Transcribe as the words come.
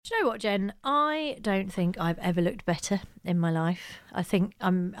Do you know what, Jen? I don't think I've ever looked better in my life. I think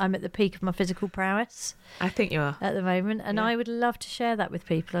I'm at the peak of my physical prowess I think you are. at the moment, and I would love to share that with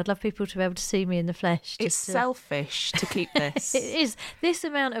people. I'd love people to be able to see me in the flesh. It's selfish to keep this. It is. This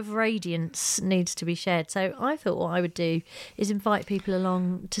amount of radiance needs to be shared. So I thought what I would do is invite people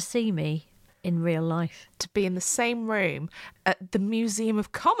along to see me in real life. To be in the same room at the Museum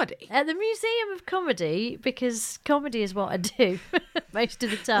of Comedy. At the Museum of Comedy, because comedy is what I do most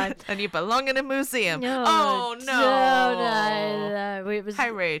of the time. And you belong in a museum. No, Oh, no. No. It was, How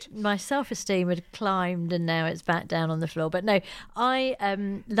rude. my self-esteem had climbed and now it's back down on the floor. But no, I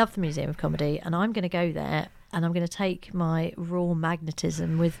love the Museum of Comedy, and I'm going to go there and I'm going to take my raw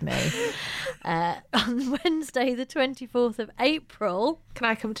magnetism with me on Wednesday, the 24th of April. Can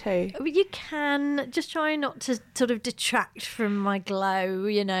I come too? You can. Just try not to sort of detract from my glow,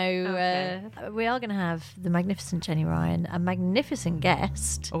 you know. Okay. We are going to have the magnificent Jenny Ryan, a magnificent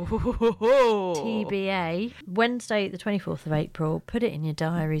guest. Oh. TBA, Wednesday, the 24th of April. Put it in your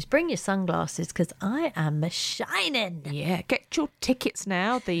diaries. Bring your sunglasses because I am shining. Yeah, get your tickets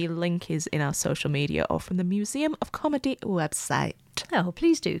now. The link is in our social media or from the Museum of Comedy website. Oh,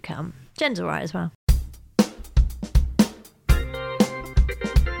 please do come. Jen's all right as well.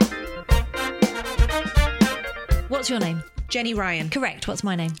 What's your name? Jenny Ryan. Correct. What's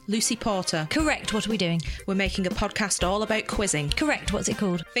my name? Lucy Porter. Correct. What are we doing? We're making a podcast all about quizzing. Correct. What's it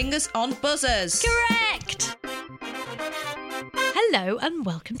called? Fingers on buzzers. Correct. Hello and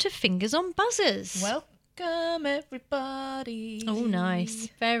welcome to Fingers on Buzzers. Welcome, everybody. Oh, nice.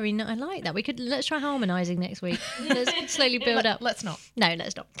 Very nice. I like that. Let's try harmonising next week. Let's slowly build up. Let's not. No,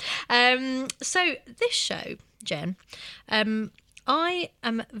 let's not. So this show, Jen, I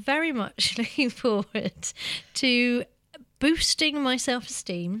am very much looking forward to boosting my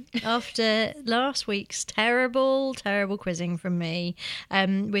self-esteem after last week's terrible quizzing from me.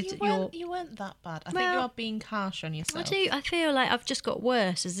 You weren't that bad. I think you are being harsh on yourself. I feel like I've just got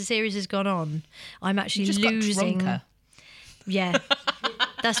worse as the series has gone on. I'm actually You just losing. got drunker. Yeah.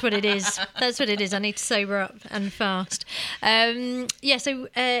 That's what it is. I need to sober up and fast. So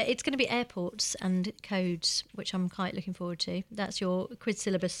it's going to be airports and codes, which I'm quite looking forward to. That's your quiz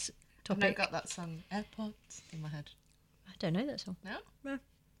syllabus topic. I've got that song, Airports, in my head. I don't know that song. No? No.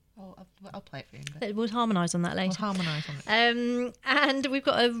 Oh, I'll play it for you in a bit. We'll harmonise on that We'll later. harmonise on it. And we've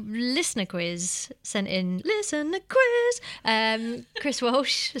got a listener quiz sent in. Listener quiz. Chris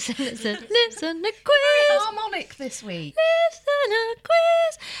Walsh sent us a listener quiz. Harmonic this week. Listener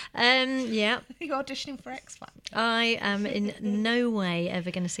quiz. Yeah. Are you auditioning for X Factor? I am in no way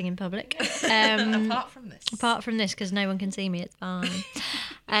ever going to sing in public. Apart from this. Because no one can see me, it's fine.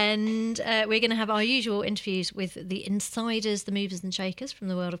 And we're going to have our usual interviews with the insiders, the movers and shakers from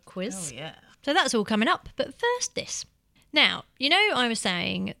the world of quiz. Oh, yeah. So that's all coming up. But first this. Now, you know I was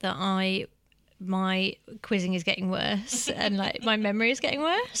saying that my quizzing is getting worse and like my memory is getting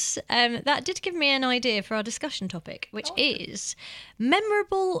worse. That did give me an idea for our discussion topic, which is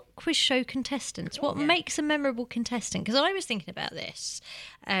memorable quiz show contestants. What makes a memorable contestant? Because I was thinking about this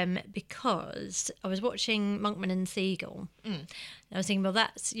because I was watching Monkman and Seagull. And I was thinking, well,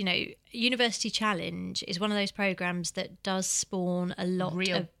 that's, University Challenge is one of those programmes that does spawn a lot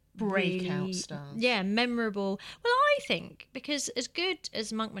of breakout stars. Yeah, memorable. Well, I think because as good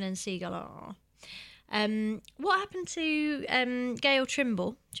as Monkman and Seagull are, what happened to Gail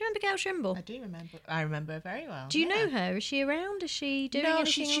Trimble? Do you remember Gail Trimble? I do remember. I remember her very well. Do you know her? Is she around? Is she doing anything?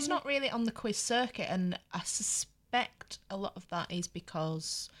 No, she's not really on the quiz circuit, and I suspect a lot of that is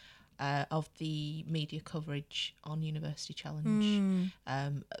because of the media coverage on University Challenge.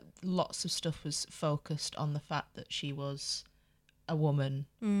 Lots of stuff was focused on the fact that she was a woman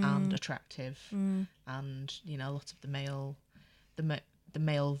and attractive, and a lot of the male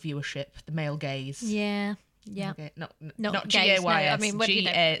viewership, the male gaze. Yeah. Yeah. Okay. Not gaze, G-A-Y-S, no, I mean,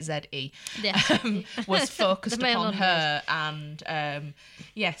 G-A-Z-E. Yeah. Was focused upon on her, and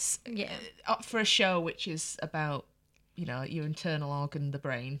for a show which is about your internal organ, the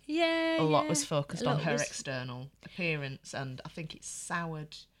brain. Yeah. A lot was focused on her external appearance, and I think it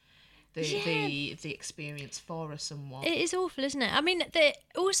soured the experience for her somewhat. It is awful, isn't it? I mean,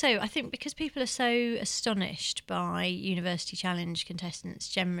 also, I think because people are so astonished by University Challenge contestants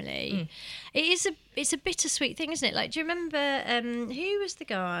generally, it's a bittersweet thing, isn't it? Like, do you remember who was the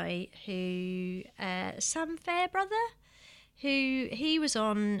guy who Sam Fairbrother? He was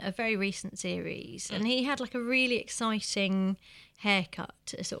on a very recent series, and he had like a really exciting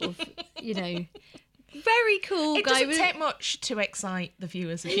haircut, a sort of Very cool It guy. doesn't with- take much to excite the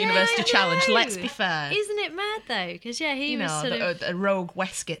viewers of Yeah, University I Challenge, know. let's be fair. Isn't it mad though? Because he You was know, sort of. the rogue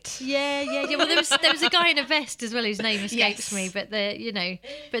Westgate. Yeah. Well, there was a guy in a vest as well whose name escapes Yes. me, but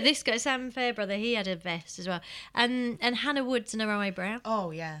but this guy Sam Fairbrother, he had a vest as well, and Hannah Woods and her eyebrow.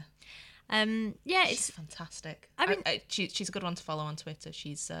 Oh, yeah. Yeah, She's it's fantastic. I mean- she's a good one to follow on Twitter.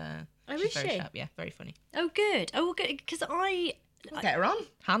 She's is very she? sharp. Yeah, very funny. good. Oh, good because Get her on,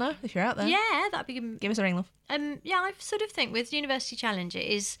 Hannah, if you're out there. yeah, that'd be good. Give us a ring, love. Yeah, I sort of think with University Challenge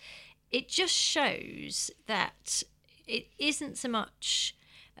it just shows that it isn't so much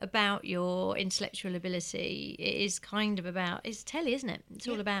about your intellectual ability. It is kind of about it's telly, isn't it? It's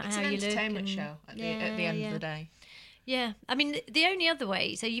all about It's how an you look. entertainment and- show at the end of the day. Yeah, I mean the only other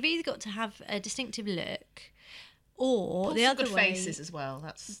way. So you've either got to have a distinctive look, or Plus the some other good way. faces as well.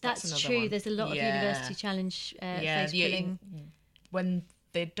 That's another true. one. There's a lot of University Challenge face pulling. When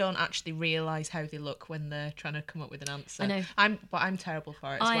they don't actually realise how they look when they're trying to come up with an answer. I know. I'm terrible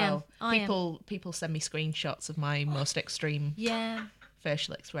for it as I am. well. I am. People send me screenshots of my most extreme Yeah.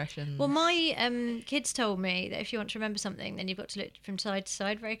 facial expressions. Well, my kids told me that if you want to remember something, then you've got to look from side to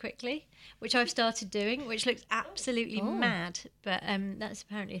side very quickly, which I've started doing, which looks absolutely mad. But that's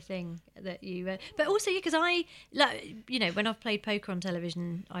apparently a thing that you. But also, because when I've played poker on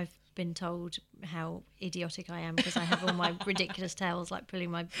television, I've been told how idiotic I am because I have all my ridiculous tales, like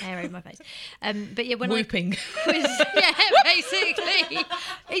pulling my hair over my face. But yeah, when whooping. I quiz, yeah, basically,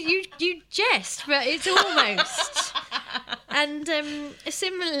 you jest, but it's almost. And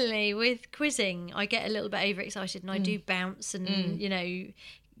similarly with quizzing, I get a little bit overexcited and I do bounce and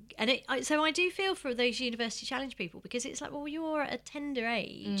so I do feel for those University Challenge people because it's like, well, you're at a tender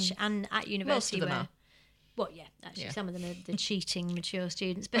age and at university Most of them where. are. Well, yeah, actually, Yeah. some of them are the cheating mature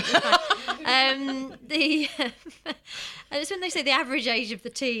students, but it's fine. And it's when they say the average age of the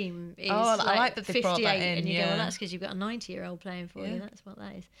team is I like that they 58, brought that in, and you go, yeah. well, that's because you've got a 90-year-old playing for you. Yeah. That's what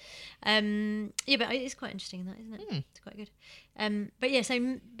that is. Yeah, but it's quite interesting, that, isn't it? It's quite good. But yeah,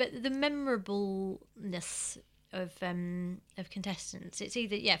 but the memorableness of contestants, it's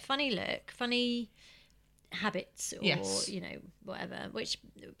either funny look, funny habits, or Yes. whatever, which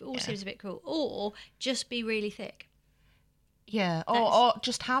all seems a bit cool, or just be really thick. Yeah, or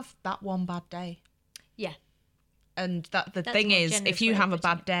just have that one bad day. Yeah. And that the That's a thing more is, generous if you way of have a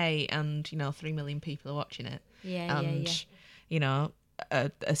putting bad day and 3 million people are watching it, Yeah, and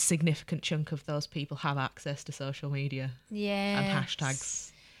a significant chunk of those people have access to social media yeah, and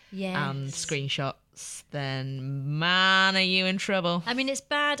hashtags yeah, and screenshots, then man, are you in trouble? I mean, it's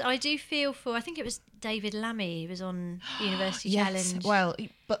bad. I do feel for. I think it was David Lammy who was on University Challenge. Well,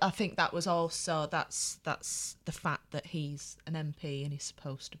 but I think that was also that's the fact that he's an MP and he's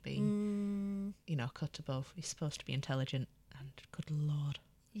supposed to be, cut above. He's supposed to be intelligent, and good lord,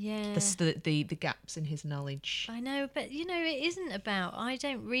 Yeah. the gaps in his knowledge. I know, but it isn't about. I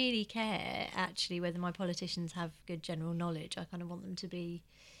don't really care actually whether my politicians have good general knowledge. I kind of want them to be,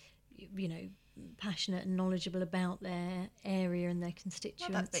 passionate and knowledgeable about their area and their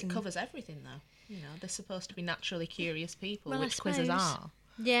constituents. It covers everything, though. They're supposed to be naturally curious people, Well, I which quizzes suppose. are.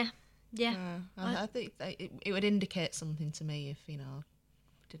 Yeah. I think it would indicate something to me if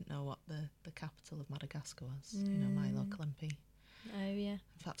didn't know what the capital of Madagascar was. My local MP. Oh yeah. In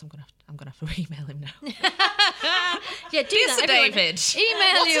fact, I'm gonna have to email him now. Yeah, do Dear that. Sir everyone. David,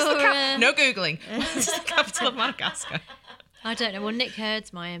 Email what is your. the no googling. What's the capital of Madagascar? I don't know. Well, Nick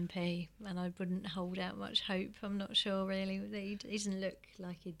Hurd's my MP, and I wouldn't hold out much hope. I'm not sure really. He doesn't look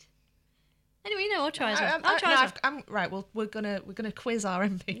like he'd. Anyway, I'll try as well. I'll try as well. Right. Well, we're gonna quiz our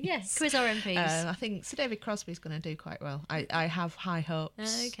MPs. Yeah, quiz our MPs. I think Sir David Crosby's going to do quite well. I have high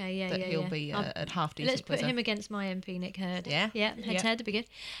hopes. Okay, yeah, that yeah, he'll yeah. be a half decent. Let's put quizzer. him against my MP, Nick Hurd. Yeah? Yeah, head Yeah. to head, that'd be good.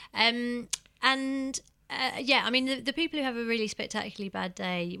 I mean, the people who have a really spectacularly bad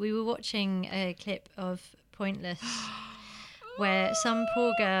day, we were watching a clip of Pointless where some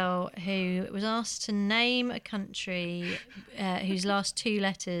poor girl who was asked to name a country whose last two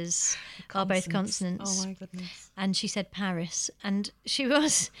letters are both consonants. Oh my goodness. And she said Paris. And she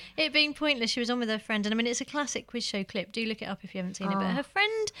was, it being pointless, she was on with her friend. And I mean, it's a classic quiz show clip. Do look it up if you haven't seen it. But her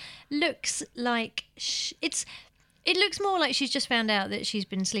friend looks like, it looks more like she's just found out that she's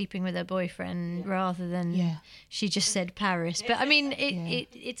been sleeping with her boyfriend rather than she just said Paris. But I mean,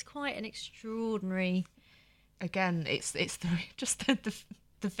 it's quite an extraordinary... Again, it's the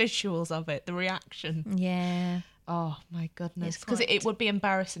visuals of it, the reaction. Yeah. Oh my goodness, It's because quite- it would be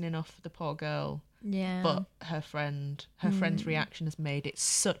embarrassing enough for the poor girl, Yeah. but her friend's reaction has made it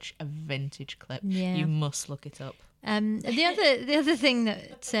such a vintage clip. Yeah. You must look it up. The other thing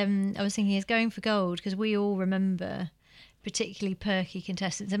that I was thinking is Going for Gold, because we all remember particularly perky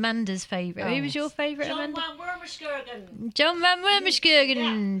contestants. Amanda's favourite. Who was your favourite, Amanda? John Van Wormerskirchen. John Van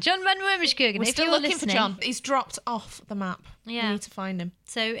Wormerskirchen. John Van Wormerskirchen. We're If still you're looking listening, for John. He's dropped off the map. Yeah. We need to find him.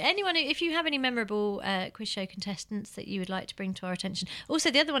 So anyone, if you have any memorable quiz show contestants that you would like to bring to our attention.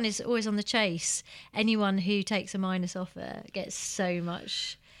 Also, the other one is always on the chase. Anyone who takes a minus offer gets so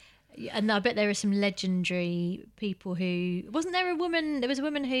much. And I bet there are some legendary people who... Wasn't there a woman... There was a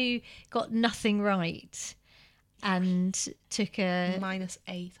woman who got nothing right and took a... -8,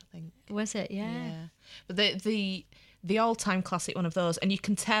 I think. Was it? Yeah. Yeah. But the all-time classic one of those, and you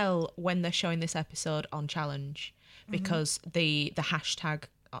can tell when they're showing this episode on Challenge because the hashtag...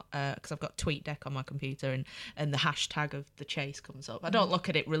 Because I've got TweetDeck on my computer and the hashtag of the chase comes up. I don't look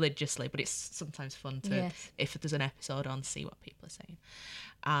at it religiously, but it's sometimes fun to, if there's an episode on, see what people are saying.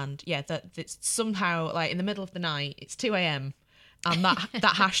 And yeah, that's somehow like in the middle of the night, it's 2 a.m. and that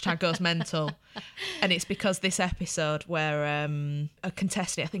hashtag goes mental. And it's because this episode where a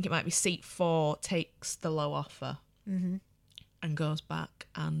contestant, I think it might be seat 4, takes the low offer and goes back,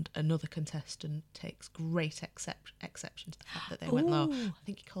 and another contestant takes great exception to the fact that they went low. I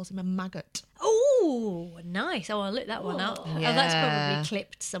think he calls him a maggot. Oh, nice. Oh, I'll look that one up. Yeah. Oh, that's probably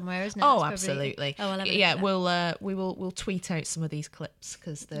clipped somewhere, isn't it? Oh, That's probably- absolutely. Oh, I'll have a look yeah, at that. we'll tweet out some of these clips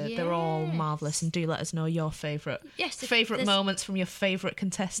because they're all marvellous, and do let us know your favourite Yes, if favourite there's- moments from your favourite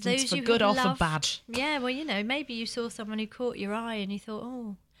contestants, Those for you good have or for loved. bad. Yeah, well, maybe you saw someone who caught your eye and you thought,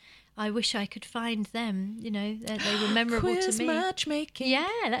 oh, I wish I could find them. They were memorable Quiz to me. matchmaking. Yeah,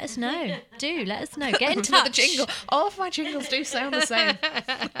 let us know. Do let us know. Get in For the touch. jingle. All of my jingles do sound the same.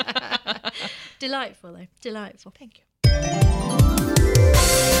 Delightful, though. Delightful. Thank you.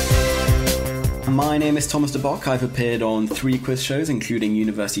 My name is Thomas de Bock. I've appeared on 3 quiz shows, including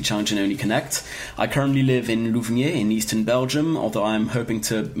University Challenge and Only Connect. I currently live in Louvnier in eastern Belgium, although I'm hoping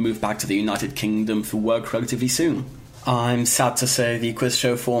to move back to the United Kingdom for work relatively soon. I'm sad to say the quiz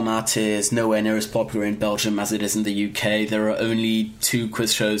show format is nowhere near as popular in Belgium as it is in the UK. There are only 2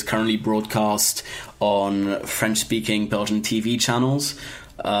 quiz shows currently broadcast on French-speaking Belgian TV channels.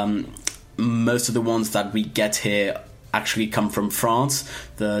 Most of the ones that we get here actually come from France.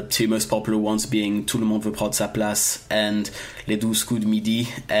 The 2 most popular ones being Tout le monde veut prendre sa place and Les 12 coups de midi,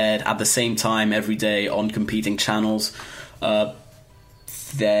 aired at the same time every day on competing channels.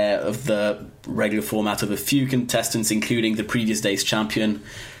 They're of the regular format of a few contestants, including the previous day's champion,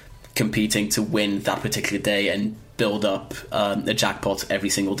 competing to win that particular day and build up a jackpot every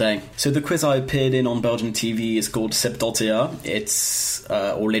single day. So the quiz I appeared in on Belgian TV is called 71. It's,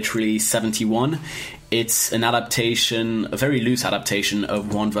 or literally 71. It's an adaptation, a very loose adaptation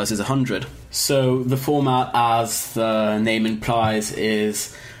of 1 versus 100. So the format, as the name implies,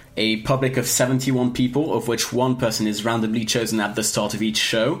 is a public of 71 people, of which 1 person is randomly chosen at the start of each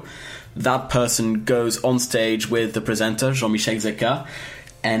show. That person goes on stage with the presenter, Jean-Michel Zeka,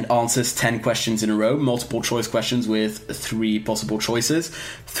 and answers 10 questions in a row, multiple choice questions with 3 possible choices.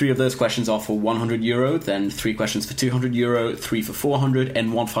 3 of those questions are for €100, then 3 questions for €200, 3 for 400,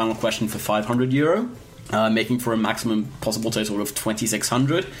 and 1 final question for €500. Making for a maximum possible total of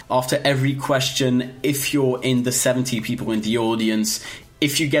 2,600. After every question, if you're in the 70 people in the audience,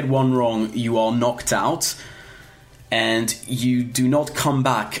 if you get one wrong, you are knocked out, and you do not come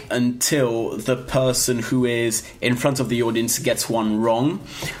back until the person who is in front of the audience gets one wrong.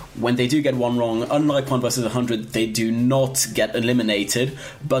 When they do get one wrong, unlike 1 versus 100, they do not get eliminated,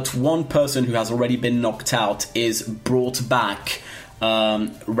 but one person who has already been knocked out is brought back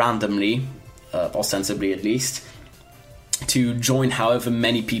randomly, ostensibly at least, to join however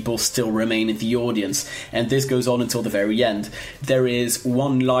many people still remain in the audience, and this goes on until the very end. There is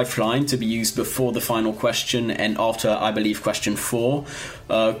 1 lifeline to be used before the final question and after, I believe, question 4,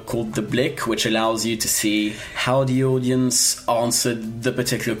 called the Blick, which allows you to see how the audience answered the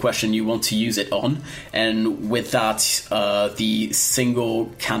particular question you want to use it on, and with that, the single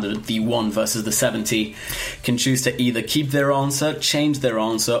candidate, the 1 versus the 70, can choose to either keep their answer, change their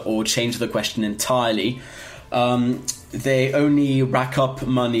answer, or change the question entirely. They only rack up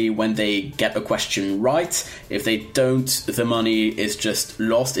money when they get a question right. If they don't, the money is just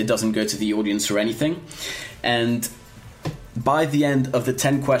lost. It doesn't go to the audience or anything. And by the end of the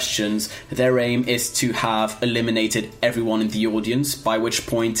 10 questions, their aim is to have eliminated everyone in the audience, by which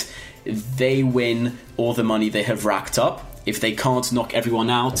point they win all the money they have racked up. If they can't knock everyone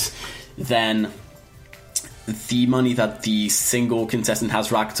out, then the money that the single contestant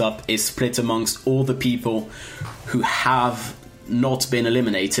has racked up is split amongst all the people who have not been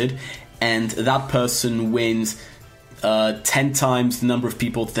eliminated, and that person wins 10 times the number of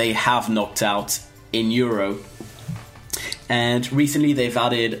people they have knocked out in euro. And recently they've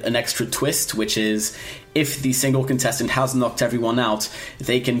added an extra twist, which is if the single contestant has knocked everyone out,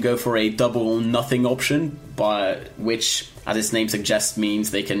 they can go for a double nothing option, by which, as its name suggests,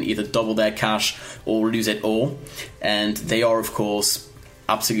 means they can either double their cash or lose it all. And they are, of course,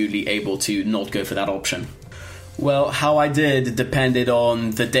 absolutely able to not go for that option. Well, how I did depended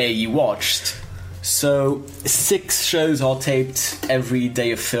on the day you watched. So 6 shows are taped every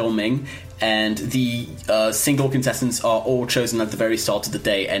day of filming, and the single contestants are all chosen at the very start of the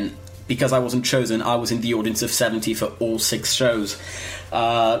day. And because I wasn't chosen, I was in the audience of 70 for all 6 shows.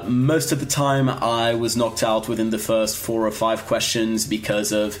 Most of the time I was knocked out within the first 4 or 5 questions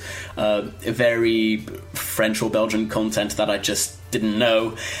because of very French or Belgian content that I just didn't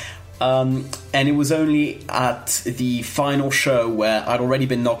know. And it was only at the final show, where I'd already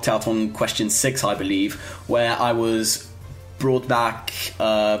been knocked out on question 6, I believe, where I was brought back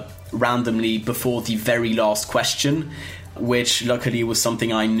randomly before the very last question, which luckily was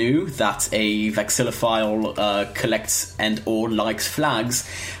something I knew, that a vexillophile collects and or likes flags,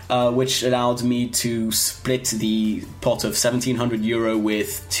 which allowed me to split the pot of €1,700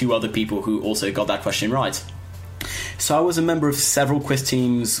 with 2 other people who also got that question right. So I was a member of several quiz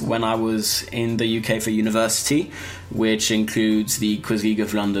teams when I was in the UK for university, which includes the Quiz League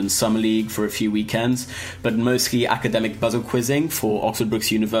of London Summer League for a few weekends, but mostly academic buzzer quizzing for Oxford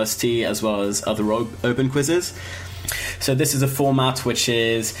Brookes University, as well as other open quizzes. So this is a format which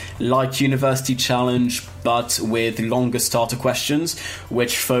is like University Challenge, but with longer starter questions,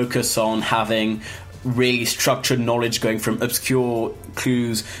 which focus on having really structured knowledge, going from obscure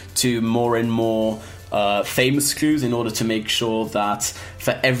clues to more and more famous clues, in order to make sure that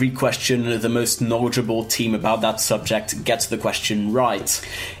for every question the most knowledgeable team about that subject gets the question right.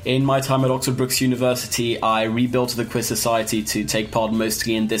 In my time at Oxford Brookes University, I rebuilt the Quiz Society to take part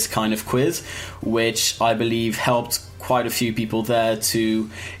mostly in this kind of quiz, which I believe helped quite a few people there to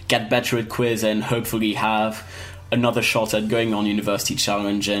get better at quiz and hopefully have another shot at going on University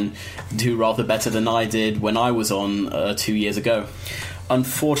Challenge and do rather better than I did when I was on 2 years ago.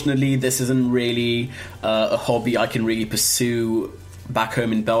 Unfortunately, this isn't really a hobby I can really pursue back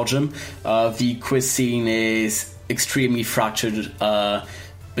home in Belgium. The quiz scene is extremely fractured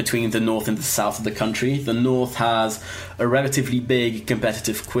between the north and the south of the country. The north has a relatively big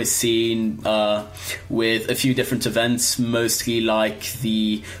competitive quiz scene with a few different events, mostly like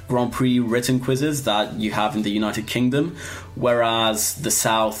the Grand Prix written quizzes that you have in the United Kingdom, whereas the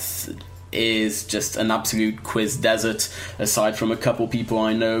south is just an absolute quiz desert, aside from a couple people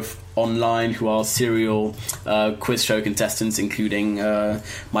I know online who are serial quiz show contestants, including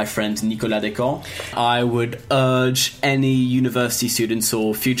my friend Nicolas Descamps. I would urge any university students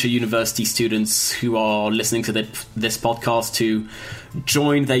or future university students who are listening to this podcast to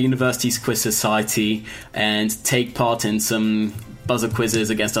join their university's quiz society and take part in some buzzer quizzes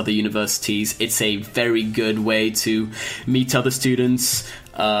against other universities. It's a very good way to meet other students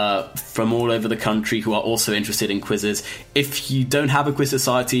from all over the country who are also interested in quizzes. If you don't have a quiz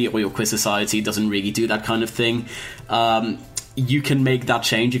society, or your quiz society doesn't really do that kind of thing, you can make that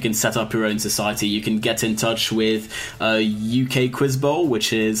change. You can set up your own society. You can get in touch with UK Quiz Bowl,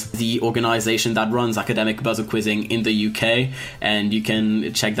 which is the organisation that runs academic buzzer quizzing in the UK, and you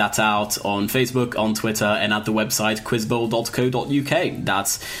can check that out on Facebook, on Twitter, and at the website quizbowl.co.uk.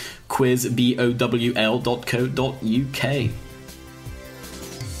 That's quizbowl.co.uk.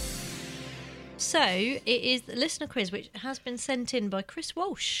 So it is the listener quiz, which has been sent in by Chris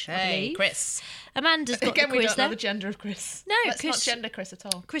Walsh. I Hey, believe. Chris. Amanda's got Again, the we quiz don't there. know the gender of Chris. No, Let's Chris- not gender Chris at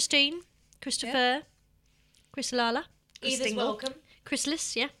all. Christine, Christopher, Chris Lala, Chris Either's Dingle. welcome.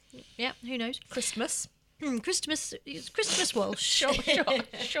 Chrysalis, yeah, who knows? Christmas. Christmas Walsh.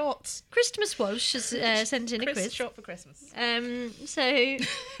 Shorts. Christmas Walsh has sent in a Chris, quiz. short for Christmas. So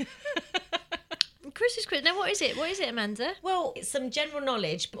Chris's quiz. Now, what is it? What is it, Amanda? Well, it's some general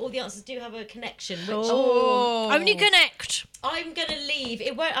knowledge, but all the answers do have a connection. Which Only connect. I'm going to leave.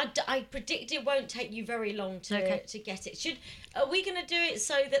 It won't. I predict it won't take you very long to get it. Are we going to do it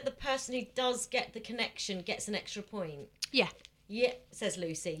so that the person who does get the connection gets an extra point? Yeah. Yeah, says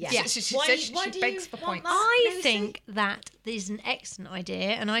Lucy. Yeah. Yeah, she says she do begs you for want points. that, I Lucy? think that is an excellent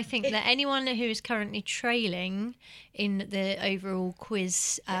idea, and I think that anyone who is currently trailing in the overall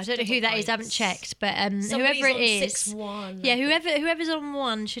quiz, I don't know who that is, I haven't checked, but Somebody's whoever it on is, 6-1, yeah, I think. whoever's on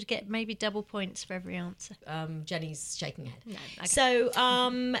one should get maybe double points for every answer. Jenny's shaking her head. No, okay. So,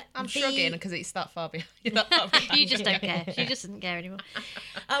 I'm shrugging because it's that far behind. You just don't care. She just doesn't care anymore.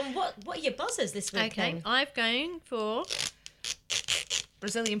 what are your buzzers this week? Okay, Then? I'm going for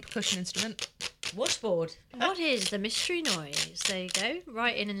Brazilian percussion instrument. Washboard. what is the mystery noise? There you go.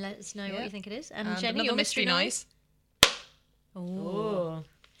 Write in and let us know what Yeah. you think it is. And And Jenny, another your mystery noise. Ooh.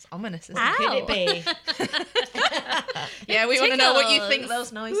 It's ominous, isn't Ow. Could it be? it? Yeah, we want to know what you think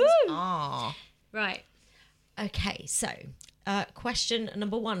those noises are. Right. Okay, so question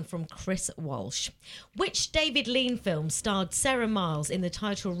number 1 from Chris Walsh. Which David Lean film starred Sarah Miles in the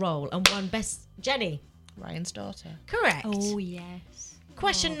title role and won Best... Jenny? Ryan's daughter. Correct. Oh, yes.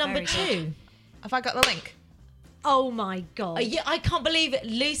 Question number very 2. Have I got the link? Oh, my God. Yeah, I can't believe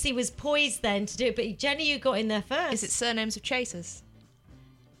Lucy was poised then to do it, but Jenny, you got in there first. Is it Surnames of Chasers?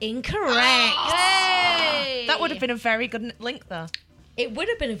 Incorrect. Hey! That would have been a very good link, though. It would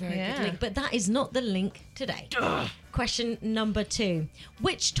have been a very Yeah. good link, but that is not the link today. Question number 2.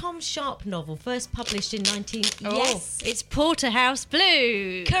 Which Tom Sharp novel first published in 19... Yes. It's Porterhouse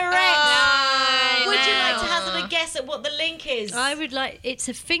Blue. Correct. Would you like to know. hazard a guess at what the link is? I would like... It's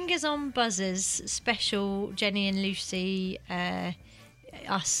a Fingers on Buzzers special Jenny and Lucy...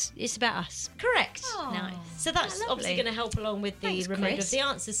 us. It's about us. Correct. Nice. So that's Lovely. obviously going to help along with the Thanks, remainder Chris. of the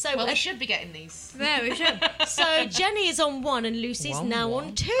answers. So, Well, we should be getting these. Yeah, we should. so Jenny is on 1 and Lucy's 1-1. now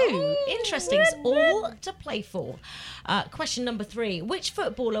on 2. Interesting. It's all to play for. Question number 3. Which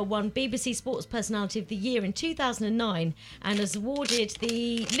footballer won BBC Sports Personality of the Year in 2009 and has awarded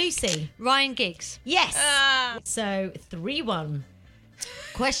the Lucy? Ryan Giggs. Yes. So 3-1.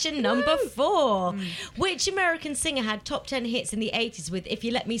 Question number 4. Which American singer had top 10 hits in the 80s with If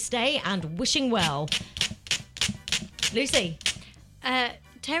You Let Me Stay and Wishing Well? Lucy.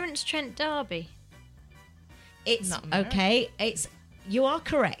 Terence Trent D'Arby. It's Not American. okay. You are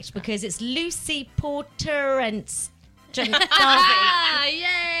correct because it's Lucy Porterence. Ah,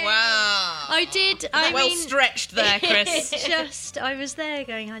 yay! Wow. I did. Well stretched there, Chris. I was there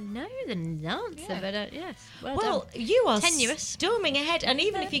going, I know the answer, but yes. Well, done. you are Tenuous. storming ahead, and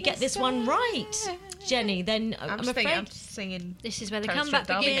even if you get this one right, Jenny, then I'm just afraid thinking, I'm just singing. This is where the Terence comeback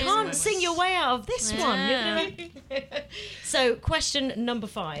Trent D'Arby. you begins. can't sing your way out of this one. You're Yeah. gonna... So, question number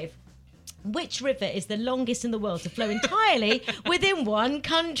 5. Which river is the longest in the world to flow entirely within one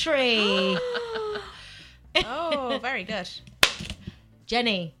country? Oh, very good.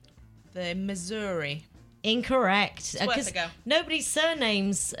 Jenny. The Missouri. Incorrect. worth a 'Cause go. nobody's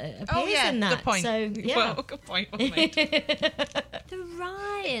surnames appears in that. good point. So, yeah. Well, good point. Well made. The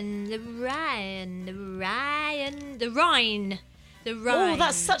Rhine. Oh,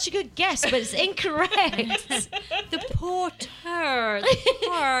 that's such a good guess, but it's incorrect. The Porter.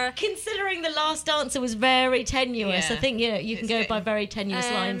 Considering the last answer was very tenuous, Yeah. I think you can go by very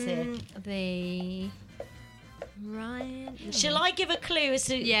tenuous lines here. The Ryan. Shall I give a clue as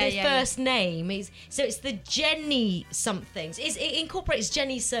to the first name? So it's the Jenny somethings. It incorporates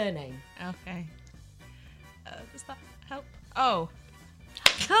Jenny's surname. Okay. Does that help? Oh,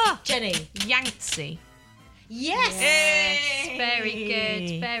 Jenny. Yangtze. Yes. Yay! Very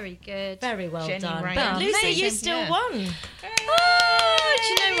good. Very good. Very well Jenny done. Ryan. But Lucy, you Amazing. still Yeah. won. Oh, do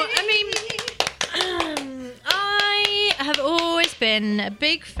you know what? I mean, I have always been a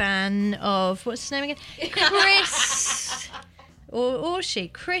big fan of what's his name again? Chris, or she?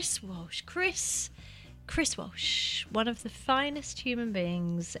 Chris Walsh. Chris Walsh, one of the finest human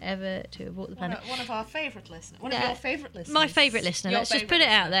beings ever to have walked the planet. One of our favourite listeners. One Yeah. of your favourite listeners. My favourite listener. Your Let's just favourite put it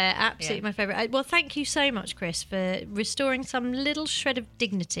out listener. there. Absolutely Yeah. my favourite. Well, thank you so much, Chris, for restoring some little shred of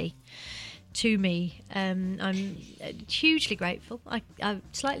dignity to me. I'm hugely grateful. I'm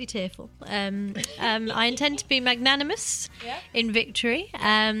slightly tearful. I intend to be magnanimous in victory.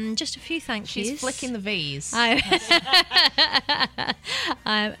 Just a few thank yous. She's flicking the V's. I'm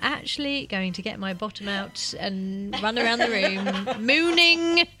actually going to get my bottom out and run around the room,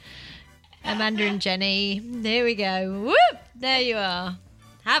 mooning Amanda and Jenny. There we go. Whoop! There you are.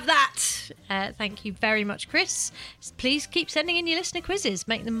 Have that. Thank you very much, Chris. Please keep sending in your listener quizzes.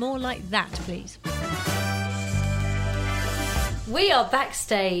 Make them more like that, please. We are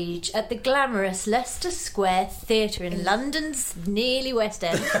backstage at the glamorous Leicester Square Theatre in London's nearly West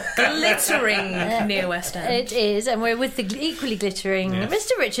End. Glittering near West End. It is, and we're with the equally glittering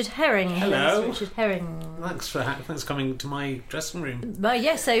Mr. Richard Herring. Hello. Mr. Richard Herring. Thanks for coming to my dressing room. Well,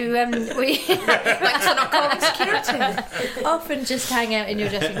 yeah, so we Thanks for not calling security. often just hang out in your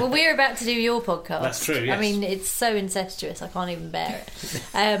dressing room. Well, we're about to do your podcast. That's true, yes. I mean, it's so incestuous, I can't even bear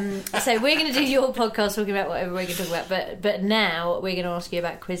it. So we're going to do your podcast talking about whatever we're going to talk about, but now we're going to ask you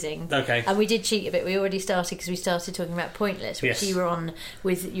about quizzing. Okay. And we did cheat a bit. We already started because we started talking about Pointless, which Yes. you were on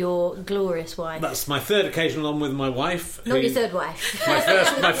with your glorious wife. That's my third occasion on with my wife. Not who- your third wife.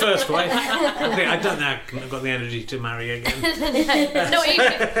 My first wife. I don't think I've got the energy to marry again. Not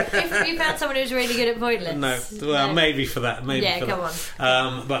even if you found someone who's really good at Pointless. No. Well, No. maybe for that. Maybe Yeah, for come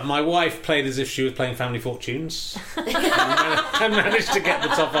that. But my wife played as if she was playing Family Fortunes and managed to get the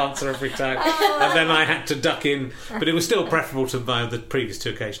top answer every time. And then I had to duck in. But it was still preferable comparable to the previous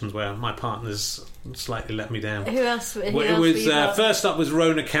 2 occasions where my partner's slightly let me down. Who else? It was first up was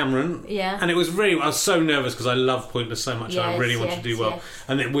Rona Cameron. Yeah. And it was really, I was so nervous because I love Pointless so much. I really wanted to do well. Yes.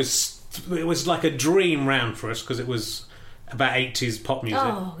 And it was like a dream round for us because it was about 80s pop music.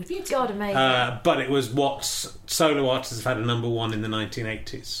 Oh, God, amazing. But it was what solo artists have had a number 1 in the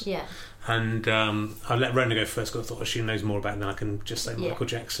 1980s. Yeah. And I let Rona go first because I thought she knows more about it than I can just say Michael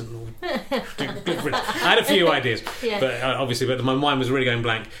Jackson. Or I had a few ideas, but obviously, but my mind was really going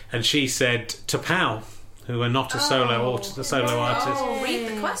blank. And she said T'Pau, who are not a solo artist. Oh, read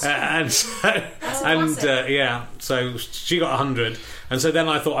the question. So she got 100, and so then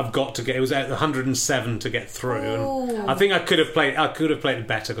I thought I've got to get. It was at 107 to get through, and I think I could have played it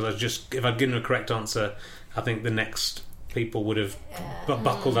better because if I'd given a correct answer, I think the next people would have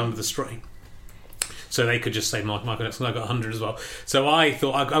buckled under the strain. So they could just say Michael Jackson. I got 100 as well. So I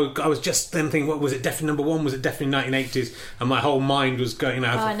thought I was just then thinking, what was it? Definitely number 1? Was it definitely 1980s? And my whole mind was going.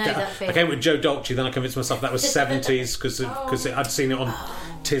 I came with Joe Dolce. Then I convinced myself that was 70s because I'd seen it on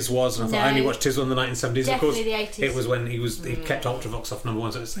Tiz Was, and I thought I only watched Tiz Was in the 1970s. Definitely of course, the 80s. it was when he kept Ultravox off number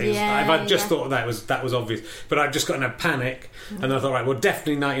 1. So if I just thought that was obvious, but I just got in a panic, and I thought, right, well,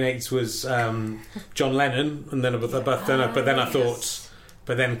 definitely 1980s was John Lennon, and then but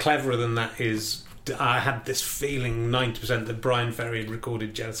then cleverer than that is. I had this feeling 90% that Brian Ferry had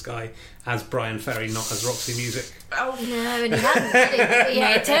recorded Jealous Guy as Brian Ferry, not as Roxy Music. Oh no, and he hadn't.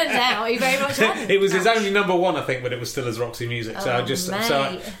 It turns out he very much hadn't. It was his only number 1, I think, but it was still as Roxy Music. So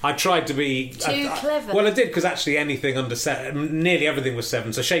I tried to be too clever. Well, I did because actually anything under 7, nearly everything was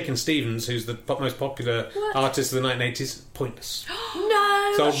 7. So Shakin' Stevens, who's the most popular artist of the 1980s, Pointless.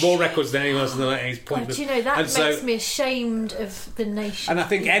 No. So more records than anyone else in the 1980s, Pointless. God, that makes me ashamed of the nation. And I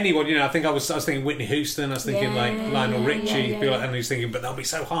think anyone, I think I was thinking Whitney Houston. I was thinking Lionel Richie. And he was thinking, but they'll be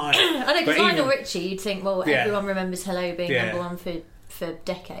so high. I know, because Lionel Richie, you'd think, well, everyone remembers Hello being number 1 for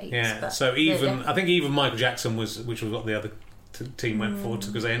decades. Yeah. But so I think even Michael Jackson which was what the other team went for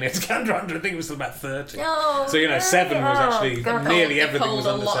because they only had to get under 100. I think it was still about 30. Oh, so 7 was actually nearly everything was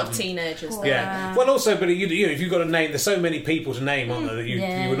under 7. A lot of teenagers. There. Yeah. Well, also, but if you've got to name, there's so many people to name, aren't there? That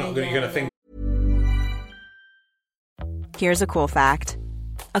you're not going to think. Here's a cool fact: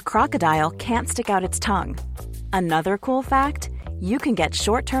 a crocodile can't stick out its tongue. Another cool fact: you can get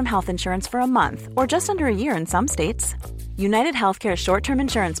short-term health insurance for a month or just under a year in some states. United Healthcare short-term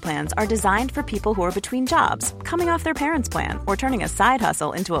insurance plans are designed for people who are between jobs, coming off their parents' plan, or turning a side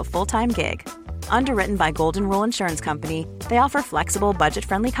hustle into a full-time gig. Underwritten by Golden Rule Insurance Company, they offer flexible,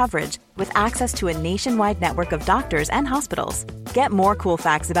 budget-friendly coverage with access to a nationwide network of doctors and hospitals. Get more cool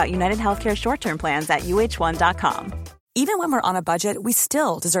facts about United Healthcare short-term plans at uh1.com. Even when we're on a budget, we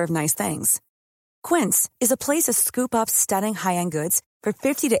still deserve nice things. Quince is a place to scoop up stunning high-end goods for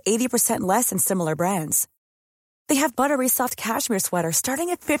 50 to 80% less than similar brands. They have buttery soft cashmere sweaters starting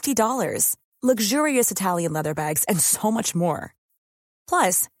at $50, luxurious Italian leather bags, and so much more.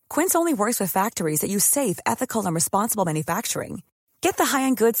 Plus, Quince only works with factories that use safe, ethical, and responsible manufacturing. Get the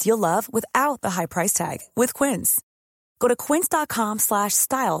high-end goods you'll love without the high price tag with Quince. Go to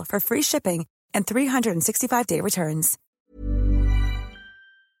quince.com/style for free shipping and 365-day returns.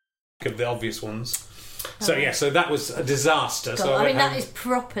 Of the obvious ones. So that was a disaster. God, So that is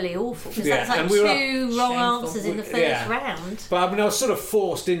properly awful because that's like and 2 wrong answers in the first round. But I was sort of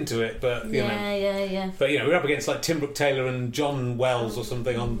forced into it. But you know. But we were up against like Tim Brooke Taylor and John Wells or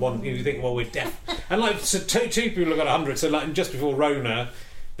something on one. You think, well, we're deaf, and like so two people have got 100. So like just before Rona,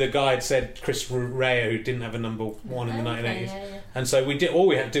 the guy had said Chris Rea, who didn't have a number 1 in the 1980s, and so we did. All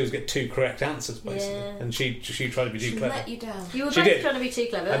we had to do was get 2 correct answers, basically. And she tried to be too clever. Let you down. You were both trying to be too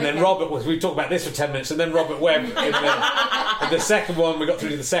clever. And then Robert we talked about this for 10 minutes, and then Robert Webb in the second one, we got through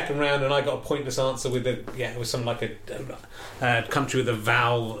to the second round, and I got a pointless answer with it was some like a country with a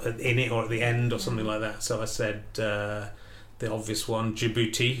vowel in it or at the end or something like that. So I said the obvious one,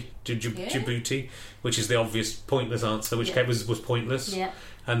 Djibouti, which is the obvious pointless answer, which was pointless. Yeah.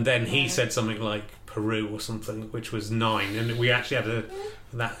 And then he said something like Peru or something, which was 9, and we actually had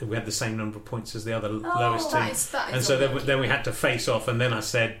we had the same number of points as the other lowest team. And so then we had to face off, and then I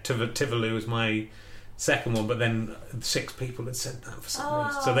said Tuvalu was my second one, but then 6 people had said that for some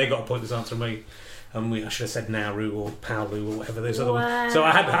reason, so they got a pointless answer from me. And I should have said Nauru or Palu or whatever those other ones. So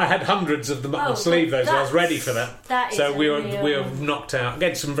I had hundreds of them up my sleeve, though, so I was ready for that. So we were knocked out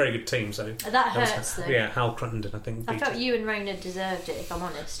against some very good teams. So that hurts, though. Yeah, Hal Cruttenden, I think. I felt you and Rona deserved it, if I'm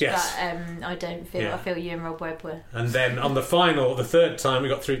honest. Yes. But I don't feel. Yeah. I feel you and Rob Webb were. And then on the final, the third time, we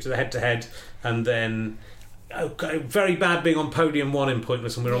got through to the head-to-head, and then very bad being on podium 1 in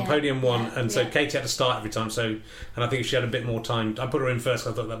Pointless, and we were on podium 1, and so yeah. Katie had to start every time. So, and I think if she had a bit more time, I put her in first.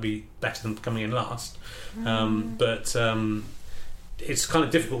 I thought that'd be better than coming in last. But it's kind of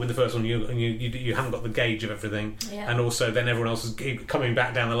difficult with the first one. You haven't got the gauge of everything, and also then everyone else is coming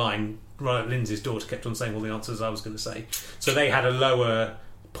back down the line. Right, Lindsay's daughter kept on saying all the answers I was going to say, so they had a lower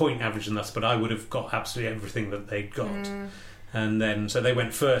point average than us, but I would have got absolutely everything that they got. And then, so they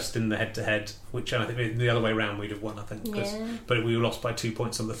went first in the head-to-head, which I think the other way round we'd have won, I think. But we were lost by 2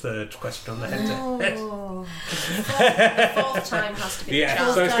 points on the third question on the head-to-head. Fourth time has to be the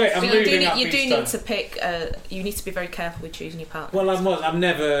Yeah, so it's great. I'm moving up you each do time. need to pick. You need to be very careful with choosing your partner. Well, I've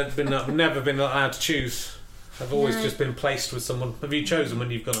never been allowed to choose. I've always just been placed with someone. Have you chosen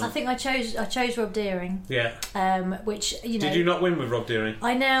when you've gone on? I think I chose Rob Deering. Yeah. Which, you know... Did you not win with Rob Deering?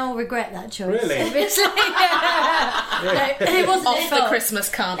 I now regret that choice. Really? Obviously. No, it wasn't his Off the fault. Christmas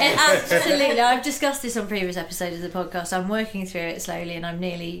card. Absolutely. I've discussed this on previous episodes of the podcast. I'm working through it slowly and I'm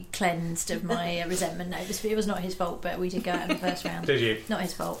nearly cleansed of my resentment. No, it was not his fault, but we did go out in the first round. Did you? Not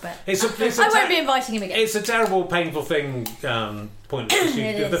his fault, but I I won't be inviting him again. It's a terrible, painful thing. Pointless.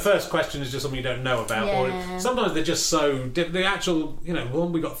 It The is. first question is just something you don't know about, Yeah. or sometimes they're just so. The actual, the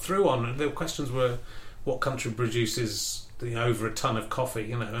one we got through on, the questions were, what country produces over a ton of coffee?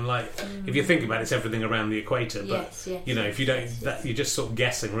 And if you think about it, it's everything around the equator. But if you don't, you're just sort of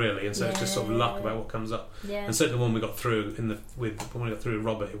guessing really, and so it's just sort of luck about what comes up. Yeah. And certainly the one we got through when we got through with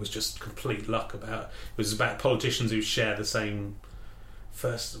Robert, it was just complete luck about. It was about politicians who share the same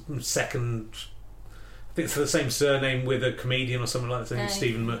second. I think it's the same surname with a comedian or something like that. I think it's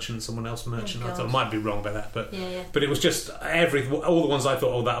Stephen Merchant and someone else Merchant. I thought I might be wrong about that, but it was just all the ones I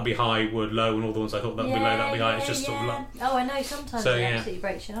thought, that'll be high were low, and all the ones I thought that'll be low, that'll be high. It's just sort of luck. Oh, I know. Sometimes it absolutely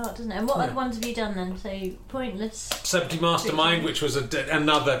breaks your heart, doesn't it? And what other ones have you done then? So Pointless. Celebrity Mastermind, which was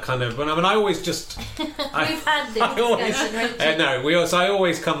another kind of. I always just. We've had this discussion. I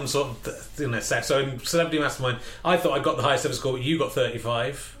always come sort of So in Celebrity Mastermind, I thought I got the highest ever score. You got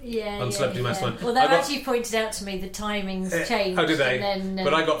 35. On Celebrity Mastermind. Well, they actually pointed out to me the timings changed. Oh, did they? And then,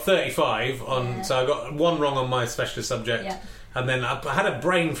 but I got 35 on, so I got one wrong on my specialist subject, and then I had a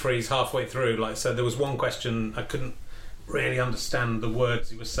brain freeze halfway through. So there was one question I couldn't really understand the words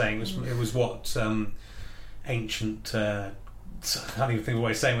he was saying. It was what ancient. I can't even think of what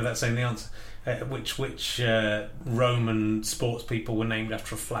he's saying without saying the answer. Which Roman sports people were named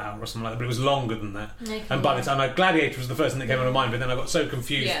after a flower or something like that, but it was longer than that. Okay. And by the time Gladiator was the first thing that came into mind, but then I got so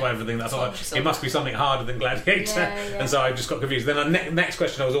confused by everything that I thought it must be something harder than Gladiator, and so I just got confused. Then the next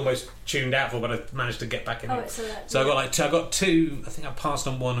question I was almost tuned out for, but I managed to get back in it. So I got two. I think I passed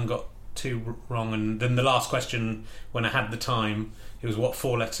on one and got two wrong, and then the last question, when I had the time, it was what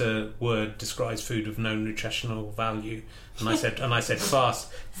 4-letter word describes food of no nutritional value, and I said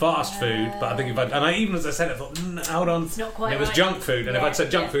fast food. But I think even as I said it, I thought, hold on, it's not quite it was right. Junk food, and if I'd said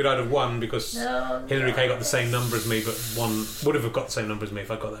junk food, I'd have won because Hilary Kay got the same number as me, but one would have got the same number as me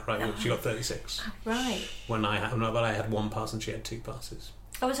if I got that right. She got 36. Right. When I had one pass and she had 2 passes.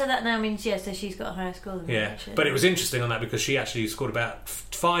 Oh, so that now means so she's got a higher score than me. Actually. But it was interesting on that because she actually scored about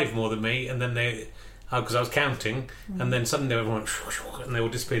 5 more than me, and then because I was counting, and then suddenly everyone went, and they all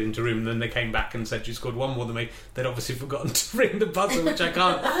disappeared into a room, and then they came back and said she scored 1 more than me. They'd obviously forgotten to ring the buzzer, which I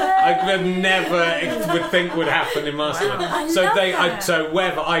can't. I never would think would happen in Mastermind. So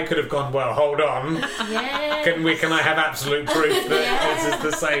whether I could have gone, well, hold on, can I have absolute proof that this is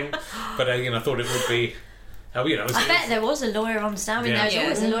the same? But I thought it would be. I bet there was a lawyer on stand. There's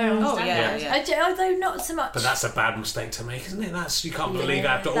always a lawyer on stand. Although not so much. But that's a bad mistake to make, isn't it? You can't believe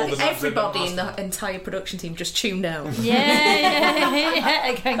after all the everybody in the entire production team just tuned out. Going Gladiator.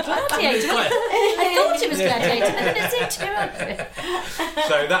 I thought it was Gladiator, and then it's 200.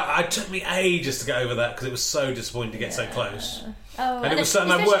 So it took me ages to get over that because it was so disappointing to get so close. Oh, and it was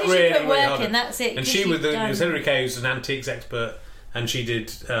something I worked really, really hard on. That's it. And it was Hilary Kay, who's an antiques expert. And she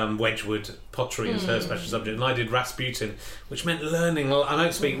did Wedgwood pottery as her special subject, and I did Rasputin, which meant learning. I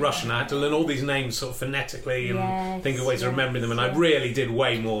don't speak Russian. I had to learn all these names sort of phonetically and think of ways of remembering them. And I really did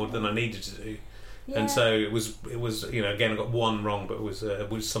way more than I needed to do. Yeah. And so it was again I got 1 wrong, but it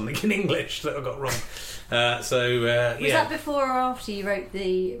was something in English that I got wrong. Was that before or after you wrote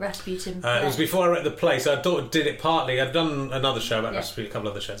the Rasputin play? It was before I wrote the play, so I thought did it partly. I'd done another show about Rasputin, a couple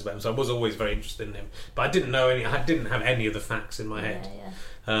of other shows about him, so I was always very interested in him. But I didn't have any of the facts in my head.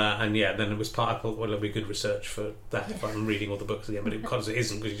 Then it was part. I thought, well, it'll be good research for that if I'm reading all the books again. But because it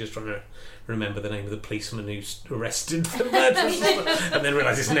isn't, because you're just trying to remember the name of the policeman who arrested the murderers, and then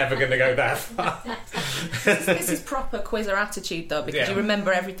realise it's never going to go that far. This is proper quizzer attitude, though, because you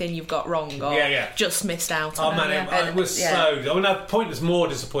remember everything you've got wrong or just missed out on. Oh man, it was so. I mean, the point is more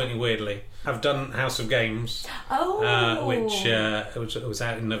disappointing. Weirdly, I've done House of Games, which it was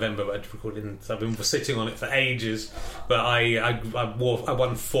out in November, but I'd recorded. So I've been sitting on it for ages. But I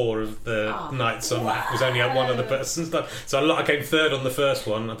won 4 of the nights on that. It was only one other person's done. So I came third on the first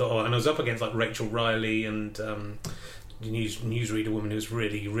one. I thought, and I was up against like Rachel Riley and. Newsreader woman who was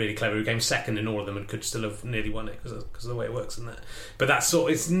really, really clever, who came second in all of them and could still have nearly won it because of the way it works in that. But that's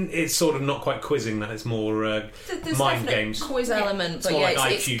it's sort of not quite quizzing. That it's more mind games, quiz element, but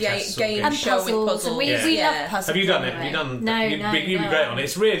like it's game and show with puzzles. And we love puzzles. Have you done it? Have you done? No, you'd be great on it.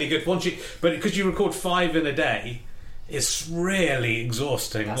 It's really good. But because you record 5 in a day. It's really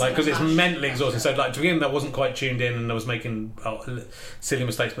exhausting, because it's mentally exhausting. So, to begin, I wasn't quite tuned in, and I was making silly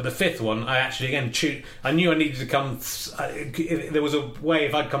mistakes. But the 5th one, I actually I knew I needed to come. There was a way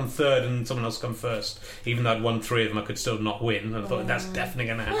if I'd come third and someone else come first, even though I'd won 3 of them, I could still not win. And I thought that's definitely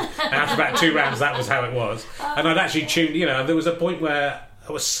going to happen. And after about 2 rounds, that was how it was. And I'd actually tuned. There was a point where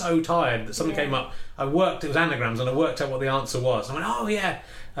I was so tired that something came up. It was anagrams, and I worked out what the answer was. I went, oh yeah,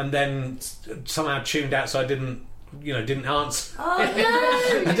 and then somehow tuned out, so I didn't answer. Oh no!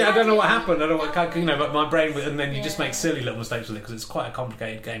 I don't know what happened. I don't know but my brain. And then you just make silly little mistakes with it because it's quite a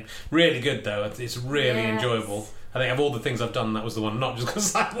complicated game. Really good though. It's really enjoyable. I think of all the things I've done, that was the one. Not just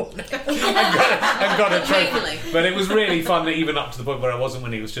because I won it. I've got a trophy, but it was really fun. Even up to the point where I wasn't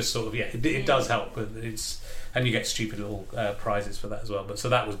winning. It was just sort of It does help, but and you get stupid little prizes for that as well. But so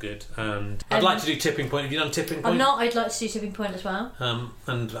that was good. And I'd like to do Tipping Point. Have you done Tipping Point? I'm not. I'd like to do Tipping Point as well.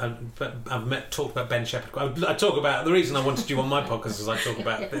 And I've talked about Ben Shepherd. I talk about the reason I wanted you on my podcast is I talk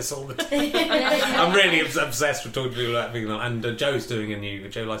about this all the time. I'm really obsessed with talking to people about being on. And Joe's doing a new.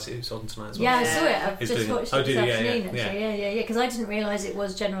 Joe Lycett's on tonight as well. Yeah, I saw it. I've just watched it this afternoon. Yeah. Because I didn't realise it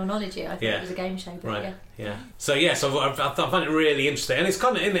was general knowledge. I thought it was a game show. But Yeah. So I find it really interesting, and it's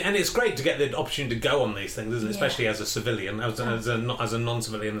kind of and it's great to get the opportunity to go on these things, isn't it? Especially as a civilian, as a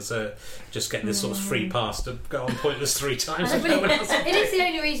non-civilian, just get this sort of free pass to go on Pointless 3 times. It is the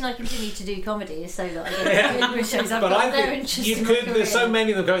only reason I continue to do comedy is so that I get to shows. But I think you could. There's so many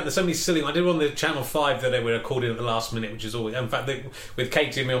of them going. There's so many silly. I did one on the Channel 5 that they were recording at the last minute, which is always. In fact, with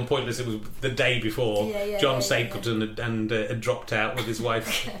Katie and me on Pointless, it was the day before John Stapleton had dropped out with his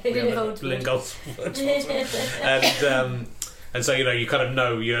wife, Lynn Goldsworth. And so you kind of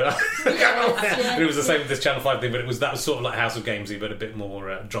know you're. It was the same with this Channel 5 thing, but that was sort of like House of Gamesy, but a bit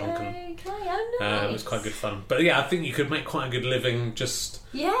more drunken. Nice. It was quite good fun. But I think you could make quite a good living just.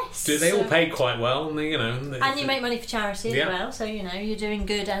 Yes. They all pay quite well, and and you make money for charity as well. So you're doing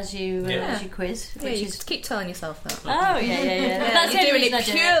good as you quiz. Yeah, you keep telling yourself that. Oh yeah. That's you're doing it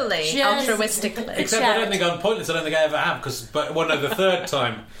purely altruistically. Except I don't think I'm Pointless. I don't think I ever have the third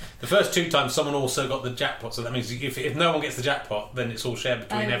time. The first 2 times, someone also got the jackpot, so that means if no one gets the jackpot, then it's all shared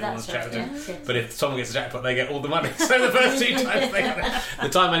between everyone's charity. Yeah. But if someone gets the jackpot, they get all the money. So the first 2 times, the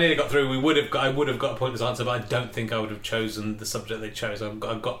time I nearly got through, I would have got a Pointless answer, but I don't think I would have chosen the subject they chose. I've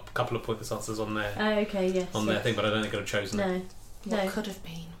got a couple of Pointless answers on there. Oh, okay, yes. On their thing, but I don't think I'd have chosen it. What could have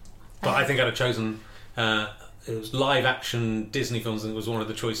been? But I think I'd have chosen. It was live action Disney films, and it was one of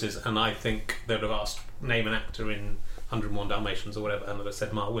the choices. And I think they would have asked name an actor in 101 Dalmatians or whatever, and I'd have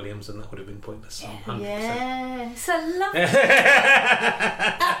said Mark Williams, and that would have been Pointless. 100%. Yes, I love it.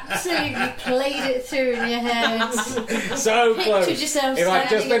 Absolutely played it through in your head. So close. Yourself if I'd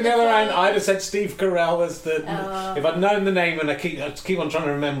just been the other end, I'd have said Steve Carell as the. If I'd known the name, and I keep on trying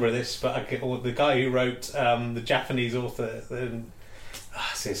to remember this, but the guy who wrote the Japanese author.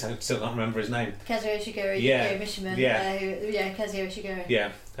 I still can't remember his name. Kazuo Ishiguro, Mishima. Kazuo Ishiguro.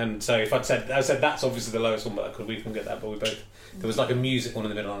 Yeah, and so if I said that's obviously the lowest one, but we can get that. But there was like a music one in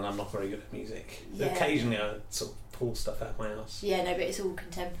the middle, and I'm not very good at music. Yeah. Occasionally, I sort of pull stuff out of my house. Yeah, no, but it's all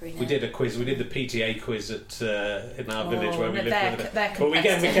contemporary now. We did a quiz. We did the PTA quiz in our village where we lived. But we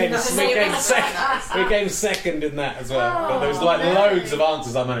came second in that as well. But there was loads of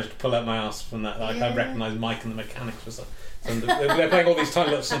answers I managed to pull out my ass from that. I recognised Mike and the Mechanics or something. And they're playing all these tiny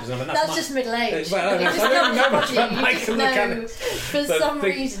little snippets. And that's just middle age. I don't know much about Mike and the Mechanics. For some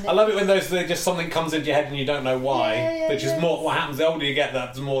reason. I love it when just something comes into your head and you don't know why. Which is more what happens. The older you get,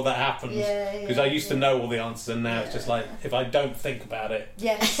 the more that happens. Because I used to know all the answers, and now it's just like if I don't think about it,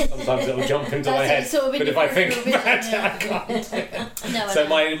 sometimes it'll jump into my head. But if I think about it, I can't. So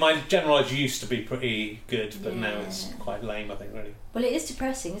my general knowledge used to be pretty good, but now it's quite lame. I think really. Well, it is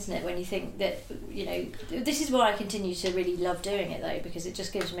depressing, isn't it, when you think that, this is why I continue to really love doing it, though, because it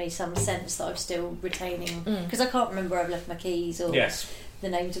just gives me some sense that I'm still retaining, because I can't remember where I've left my keys or the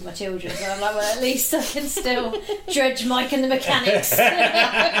names of my children. So I'm like, well, at least I can still dredge Mike and the Mechanics.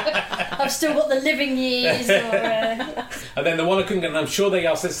 I've still got the living years. And then the one I couldn't get, and I'm sure they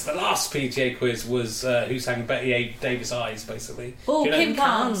asked this, the last PTA quiz was who sang Betty A. Davis Eyes, basically. Oh, Do you know Kim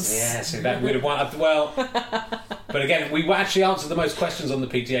Carnes. Yeah, so that would have won. Well, but again, we actually answered the most questions on the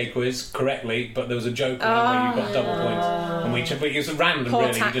PTA quiz correctly, but there was a joke where you got double points, and it was random. Poor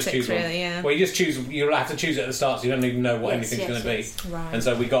really, tactics, you just choose one. really, yeah. Well, you just choose. You have to choose it at the start, so you don't even know what anything's going to be. Right. And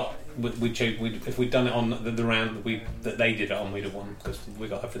so we got. If we'd done it on the round that they did it on, we'd have won because we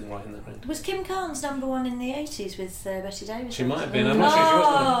got everything right in that round. Was Kim Carnes number one in the 80s with Betty Davis? She might have been. I'm not sure she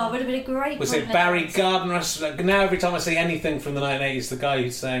was. Oh, would have been a great. Was it Barry Gardner? Now every time I see anything from the 1980s, the guy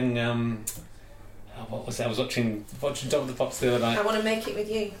who sang. What was it? I was watching Top of the Pops the other night. I Want to Make It With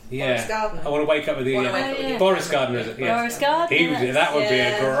You. Yeah. Boris Gardner. I Want to Wake Up With You. Wanna Wake Up With You. Boris Gardner, is it? Yeah. Boris Gardner. He was, that would be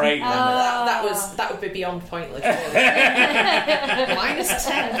a great one. That would be beyond pointless. Really. Minus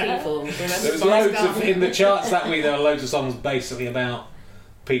 10 people. Remember There was Boris loads Gardner? in the charts that week. There were loads of songs basically about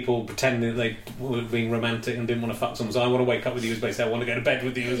people pretending they were being romantic and didn't want to fuck someone. So I Want to Wake Up With You is basically I Want to Go to Bed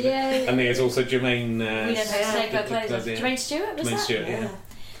With You. Isn't it? And there's also Jermaine. We don't have to take our clothes off. Jermaine Stewart was Jermaine that? Stewart, yeah.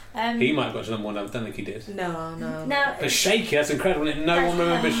 He might have got to number one. I don't think he did. No. Now, But Shaky, that's incredible. No one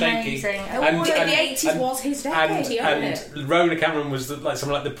remembers Shaky. amazing. The 80s was his decade. He owned it. And Rhoda Cameron was someone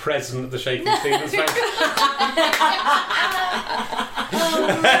like the president of the Shaky Stevens fan.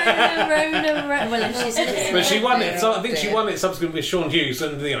 Rona. Well, if she's But she won it. So I think she won it subsequently with Sean Hughes,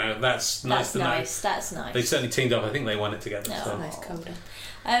 and that's nice to know. That's nice. They certainly teamed up. I think they won it together. No. So. Nice coda.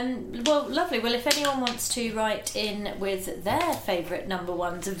 Well, lovely. Well, if anyone wants to write in with their favourite number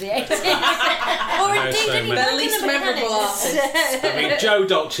ones of the 80s, or know indeed so any many. The least memorable artist. I mean, Joe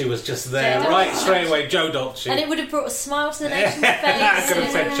Dolce was just there, right straight away. Joe Dolce. and it would have brought a smile to the nation's face. I could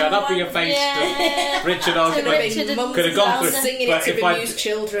have said, "Shut up in your face." Yeah. Richard Osman Richard and could have gone through. Singing But it to bemused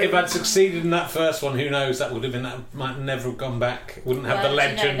children. if I'd succeeded in that first one, who knows? That would have been. That might never have gone back. Wouldn't have the Well,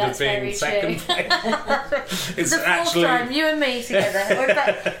 you know, legend that's of being very second true. place. It's The fourth actually. time, you and me together. Or in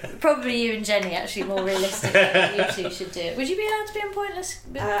fact, probably you and Jenny, actually, more realistic. You two should do it. Would you be allowed to be on Pointless?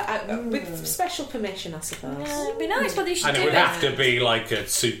 With special permission, I suppose. Yeah, it'd be nice, but you should And do it would it. have to be like a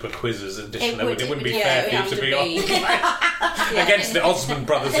Super Quizzes edition. It It wouldn't be yeah, fair it for would you to have be to on. Against the Osmond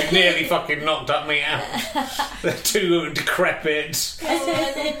brothers, who nearly fucking knocked up me out. They're too decrepit.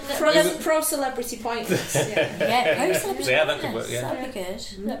 Pro celebrity pointless. Yeah. Yeah, pro-celebrity Yeah, that could Pointless. work, yeah. That'd be good.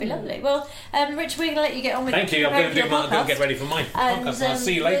 That'd be lovely. Well, Rich, we're going to let you get on with Thank you. I'm going to do my. I'm going to get ready for my And, podcast. I'll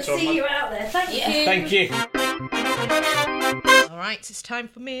see you later. We'll see on you out there. Thank you. Thank you. All right, it's time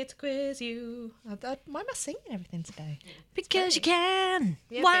for me to quiz you. Why am I singing everything today? Because you can.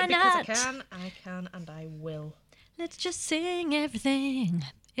 Yeah, Why because not? I can, and I will. Let's just sing everything.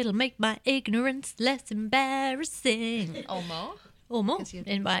 It'll make my ignorance less embarrassing. Or more. Or more. Because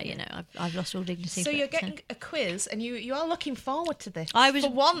you're- I've lost all dignity. So for you're it, getting a quiz, and you are looking forward to this. I was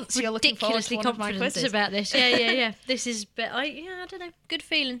for once you're looking forward to ridiculously one of my confident quizzes. about this. Yeah. This is, but I don't know. Good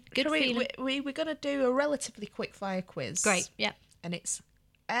feeling. Good feeling. We're going to do a relatively quick fire quiz. Great. Yeah. And it's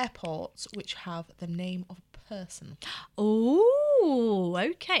airports which have the name of a person. Oh,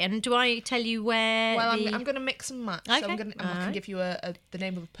 okay. And do I tell you where? Well, I'm going to mix and match. So Okay. I'm going to Alright. give you the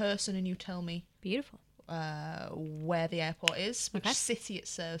name of a person, and you tell me Beautiful. where the airport is, which Okay. city it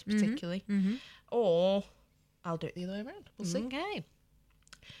serves particularly, or I'll do it the other way around. We'll see. Okay.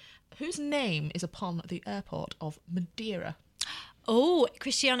 Whose name is upon the airport of Madeira? Oh,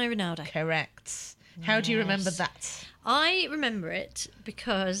 Cristiano Ronaldo. Correct. How do you remember that? I remember it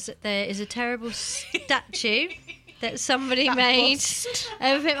because there is a terrible statue that somebody made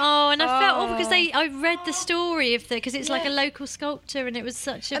of him. Oh, and I felt awful because I read the story of because it's like a local sculptor, and it was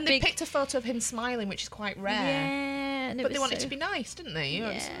such a And big. they picked a photo of him smiling, which is quite rare. Yeah, and it But was they want it so- to be nice, didn't they?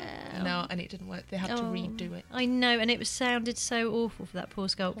 Yeah. No, and it didn't work. They had to redo it. I know, and it sounded so awful for that poor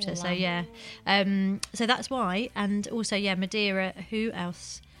sculptor. So yeah, so that's why, and also Madeira. Who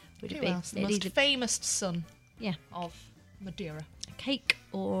else would it Who be? else? The It'd most either famous son Yeah. of Madeira. cake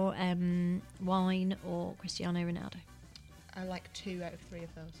or wine or Cristiano Ronaldo. I like 2 out of 3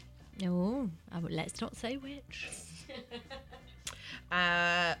 of those. No, let's not say which.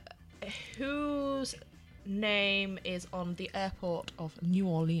 Whose name is on the airport of New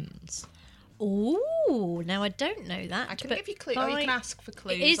Orleans? Oh, now I don't know that. I can but give you clues, or you can ask for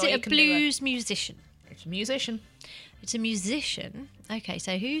clues. Is or it you a can do blues musician? It's a musician. It's a musician. Okay,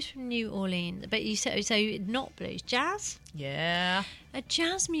 so who's from New Orleans? But you said so not blues, jazz. Yeah. A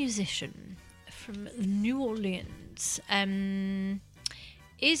jazz musician from New Orleans.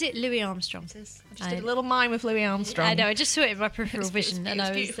 Is it Louis Armstrong? I just did a little mime of Louis Armstrong. I know, I just saw it in my peripheral It's vision, and I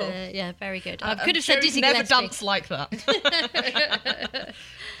was beautiful. yeah, very good. I I'm could have sure said he's Dizzy never Gillespie. danced like that.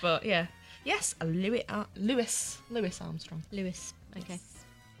 But yeah, yes, a Louis Armstrong. Lewis. Okay.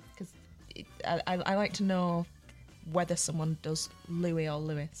 Because I like to know whether someone does Louis or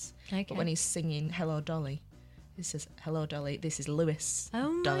Lewis. Okay. But when he's singing "Hello Dolly," he says "Hello Dolly." This is Lewis.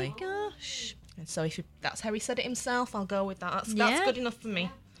 Oh Dolly. my gosh. And so if that's how he said it himself, I'll go with that. That's Yeah. good enough for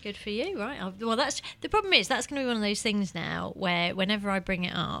me. Good for you, right? Well, that's the problem. Is that's going to be one of those things now where whenever I bring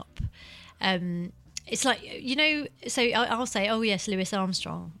it up, it's like So I'll say, "Oh yes, Louis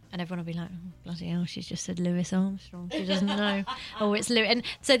Armstrong," and everyone will be like, "Oh, bloody hell, she's just said Louis Armstrong. She doesn't know." Oh, it's Louis, and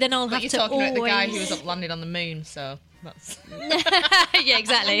so then I'll But have you're to talking always. about the guy who was up landing on the moon, so that's Yeah,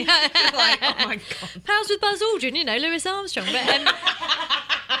 exactly. like, oh my god. Pals with Buzz Aldrin, Louis Armstrong. But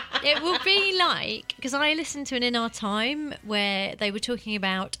it will be like, because I listened to an In Our Time where they were talking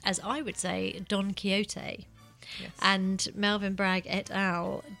about, as I would say, Don Quixote. Yes. And Melvin Bragg et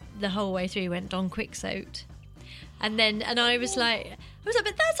al. The whole way through went Don Quixote. And I was like, but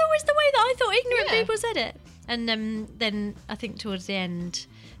that's always the way that I thought ignorant Yeah. people said it. And then I think towards the end,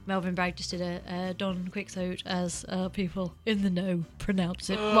 Melvin Bragg just did a Don Quixote as people in the know pronounce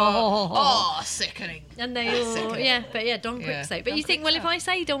it. Oh, sickening. And they all, Don Yeah. Quixote. But Don you think, well, if Quixote.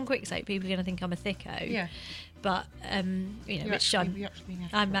 I say Don Quixote, people are going to think I'm a thicko. Yeah. But, You're which actually being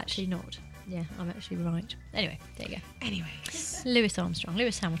I'm actually not. Yeah, I'm actually right. Anyway, there you go. Anyways, Lewis Armstrong,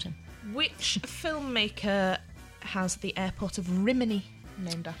 Lewis Hamilton. which filmmaker has the airport of Rimini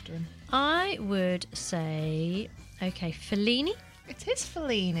named after him? I would say, Fellini. It is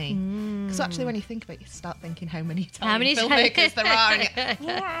Fellini. Because actually, when you think about it, you start thinking how many many filmmakers there are. And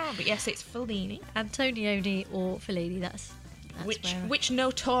wow, but yes, it's Fellini. Antonioni or Fellini, that's Which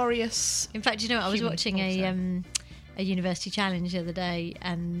notorious... In fact, I was human watching a university challenge the other day,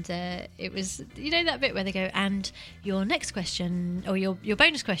 and it was that bit where they go, and your next question or your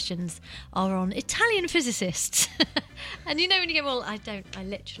bonus questions are on Italian physicists. And when you go, well, I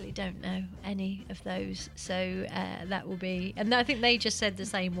literally don't know any of those, so that will be, and I think they just said the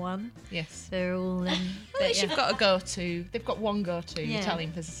same one. Yes. They're all At least you've got a go-to. They've got one go-to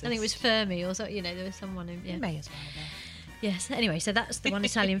Italian physicist. I think it was Fermi or so, there was someone who, You may as well, though. Yes, anyway, so that's the one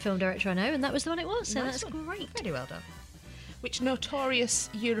Italian film director I know, and that was the one it was, so Nice that's one. great. Very well done. Which notorious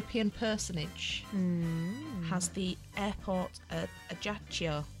European personage has the airport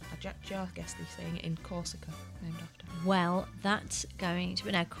Ajaccio, I guess they're saying it, in Corsica, named after him? Well, that's going to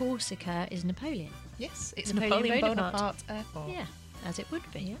be... Now, Corsica is Napoleon. Yes, it's Napoleon Napoleon Bonaparte. Bonaparte Airport. Yeah, as it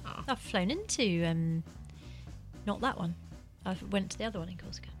would be. Yeah. I've flown into... not that one. I went to the other one in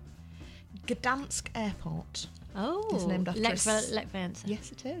Corsica. Gdansk Airport. Oh, It's named after Lech us. Wałęsa.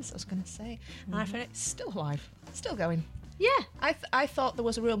 Yes, it is. I was going to say. And I found it's still alive. Still going. Yeah. I thought there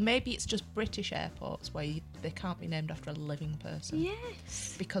was a rule. Maybe it's just British airports where they can't be named after a living person.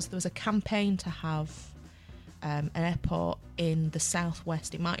 Yes. Because there was a campaign to have an airport in the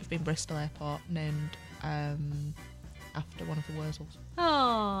southwest. It might have been Bristol Airport, named after one of the Wurzels.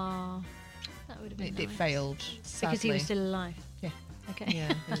 Oh, that would have been It nice. failed, sadly. Because he was still alive. Yeah. Okay.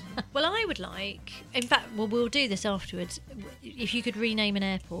 Yeah. Well, I would like... In fact, we'll do this afterwards. If you could rename an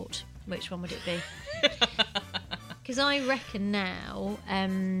airport, which one would it be? Because I reckon now,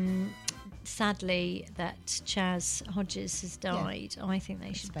 sadly, that Chaz Hodges has died. I think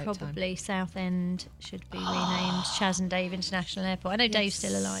they should about probably... Southend should be renamed Chaz and Dave International Airport. I know Dave's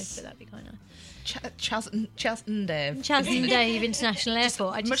still alive, but that'd be quite nice. Chaz and Dave. Chaz and Dave International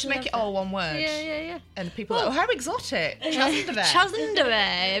Airport. I Must just make love it all one word. Yeah. And people are like, oh, how exotic. Chaz and Dave. Chaz and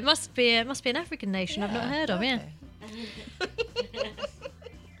Dave. It must be an African nation I've not heard of, yeah.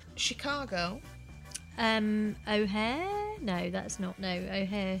 Chicago. O'Hare? No, that's not. No,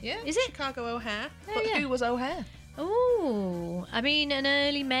 O'Hare. Yeah. Is it? Chicago O'Hare. Oh, But yeah. who was O'Hare? Oh, I mean, an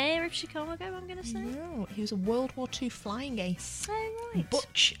early mayor of Chicago, I'm going to say. No, he was a World War II flying ace. Oh, right.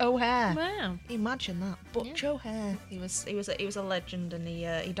 Butch O'Hare. Wow. Imagine that, Butch O'Hare. He was a legend, and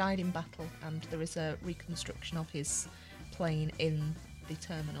he died in battle. And there is a reconstruction of his plane in the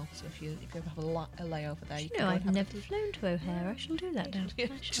terminal. So if you ever have a layover there, you You can know, go and I've have never flown to O'Hare. I shall do that now. Yeah, I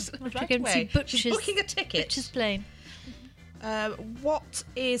shall. just I'll have to right go and see away. Butch's, Just booking a ticket. Butch's plane. What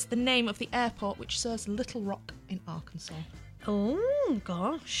is the name of the airport which serves Little Rock in Arkansas? Oh,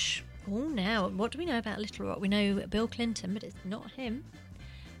 gosh. Oh, now, what do we know about Little Rock? We know Bill Clinton, but it's not him.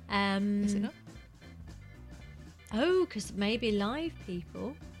 Is it not? Oh, because maybe live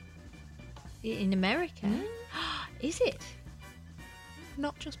people in America. Is it?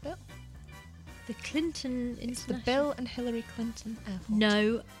 Not just Bill. The Clinton It's the International? Bill and Hillary Clinton Airport.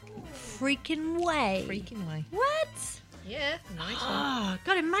 No freaking way. Freaking way. What? Yeah, nice one. Oh,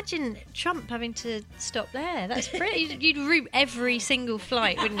 God, imagine Trump having to stop there. That's pretty. You'd route every single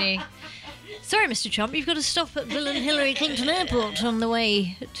flight, wouldn't you? Sorry, Mr. Trump, you've got to stop at Bill and Hillary Clinton Airport on the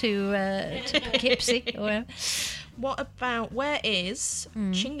way to Poughkeepsie. Or wherever. What about, where is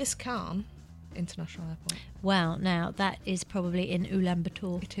Chinggis Khan International Airport? Well, now, that is probably in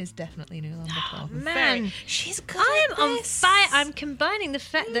Ulaanbaatar. It is definitely in Ulaanbaatar. Man, she's good. I am at on this. fire. I'm combining the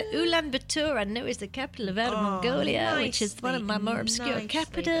fact that Ulaanbaatar, I know, is the capital of Outer Mongolia, which is one of my more obscure nicely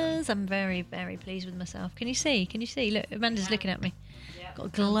capitals. I'm very, very pleased with myself. Can you see? Can you see? Look, Amanda's looking at me. Got a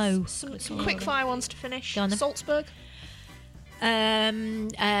glow. Some quick fire ones to finish. Go on then. Salzburg.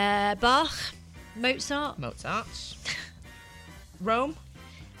 Bach, Mozart. Rome.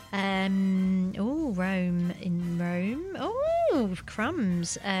 Rome. In Rome. Oh,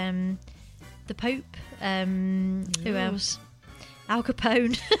 crumbs. The Pope. Who else? Al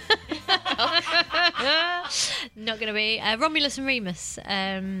Capone. Not going to be. Romulus and Remus.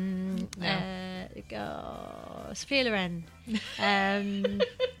 Sophia Loren.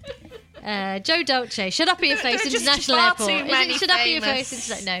 Joe Dolce. Shut up in your face, There are just International far Airport. too Is many it shut up in your famous-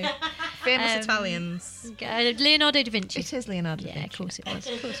 face? No. Famous Italians. Leonardo da Vinci. It is Leonardo da Yeah, Vinci. of course it was.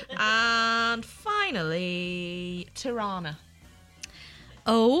 Of course it was. And finally, Tirana.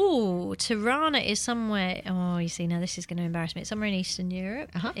 Oh, Tirana is somewhere. Oh, you see, now this is going to embarrass me. It's somewhere in Eastern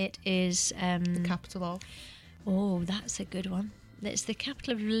Europe. Uh-huh. It is. The capital of. Oh, that's a good one. It's the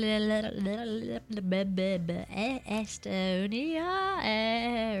capital of Estonia.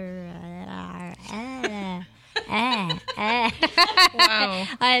 Wow.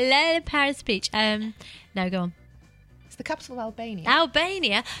 I love the Paris speech. No, go on. It's the capital of Albania.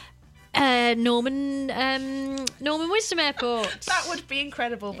 Albania. Norman Wisdom Airport. That would be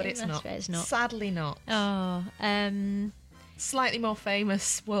incredible, but Yeah, it's that's not. right, it's not. Sadly not. Oh, Slightly more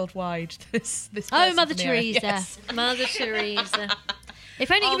famous worldwide. This oh, person Mother from the area. Teresa. Yes. Mother Teresa. If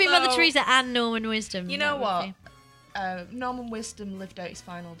only it could be Mother Although- Teresa and Norman Wisdom. You that know would what? be- Norman Wisdom lived out his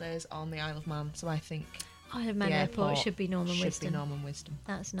final days on the Isle of Man, so I think Isle of Man the Airport should be Norman should Wisdom. be Norman Wisdom.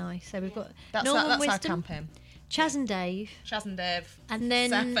 That's nice. So we've got That's Norman our Wisdom, campaign. Chas and Dave, Chas and Dave. and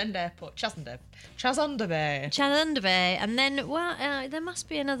then Southend Airport. Chas and Dave. Chas under there. Chas and Dave, and then there must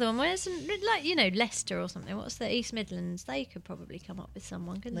be another one. Where's Leicester or something? What's the East Midlands? They could probably come up with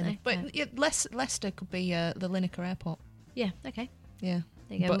someone, couldn't they? But yeah, Leicester could be the Lineker Airport. Yeah. Okay. Yeah.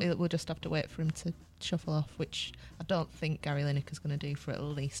 There you go. But we'll just have to wait for him to shuffle off, which I don't think Gary Lineker's going to do for at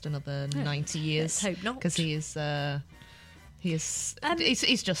least another 90 years. Let's hope not. Because he's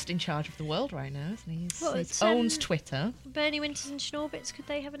just in charge of the world right now, isn't he? Well, He it's, owns Twitter. Bernie Winters and Schnorbitz, could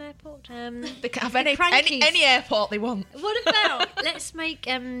they have an airport? They can have the any Crankies. airport they want. What about let's make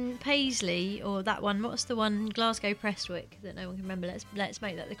Paisley or that one? What's the one? Glasgow Prestwick that no one can remember. Let's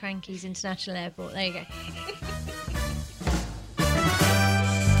make that the Crankies International Airport. There you go.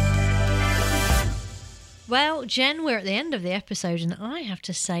 Well, Jen, we're at the end of the episode, and I have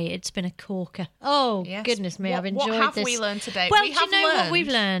to say it's been a corker. Oh, Yes. goodness me, I've enjoyed What have this. we learned today? Well, we do you have know what learned we've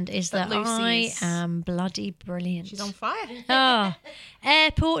learned is that Lucy I is- am bloody brilliant. She's on fire. Oh,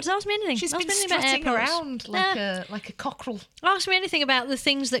 airports. Ask me anything. She's Ask been me anything about strutting airports. around like a cockerel. Ask me anything about the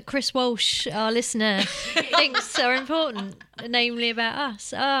things that Chris Walsh, our listener, thinks are important, namely about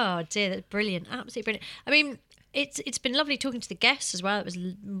us. Oh dear, that's brilliant, absolutely brilliant. I mean, it's been lovely talking to the guests as well. It was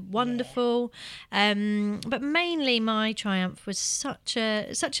wonderful, but mainly my triumph was such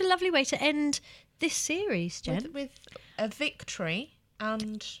a lovely way to end this series, Jen. With a victory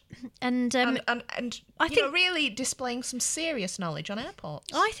and And I think- think really displaying some serious knowledge on airports.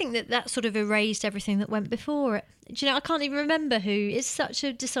 I think that sort of erased everything that went before it. Do you know, I can't even remember who. It's such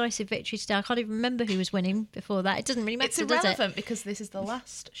a decisive victory today. I can't even remember who was winning before that. It doesn't really matter, It's does it? irrelevant because this is the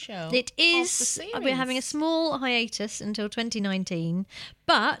last show. It of the is. series. We're having a small hiatus until 2019,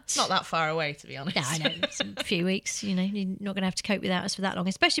 but It's not that far away, to be honest. Yeah, I know. It's a few weeks. You know, you're not going to have to cope without us for that long,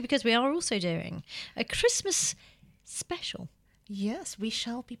 especially because we are also doing a Christmas special. Yes, we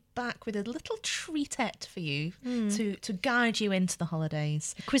shall be back with a little treatette for you to guide you into the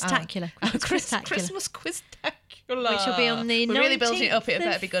holidays. Quiztacular. Quiztacular. Christmas quiztacular. Which will be on the 19th. We're really building it up. It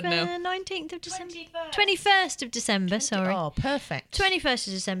better be good now. 19th of December. 21st of December, sorry. Oh, perfect. 21st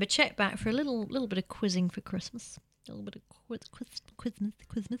of December. Check back for a little bit of quizzing for Christmas. A little bit of Quizmas.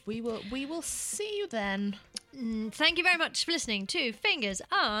 We will see you then. Thank you very much for listening to Fingers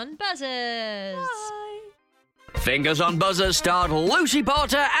on Buzzers. Bye. Fingers on Buzzers starred Lucy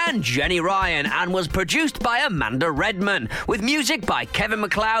Porter and Jenny Ryan and was produced by Amanda Redman with music by Kevin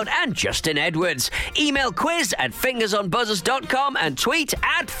MacLeod and Justin Edwards. Email quiz@fingersonbuzzers.com and tweet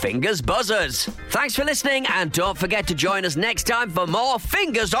 @fingersbuzzers. Thanks for listening and don't forget to join us next time for more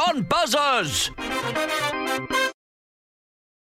Fingers on Buzzers.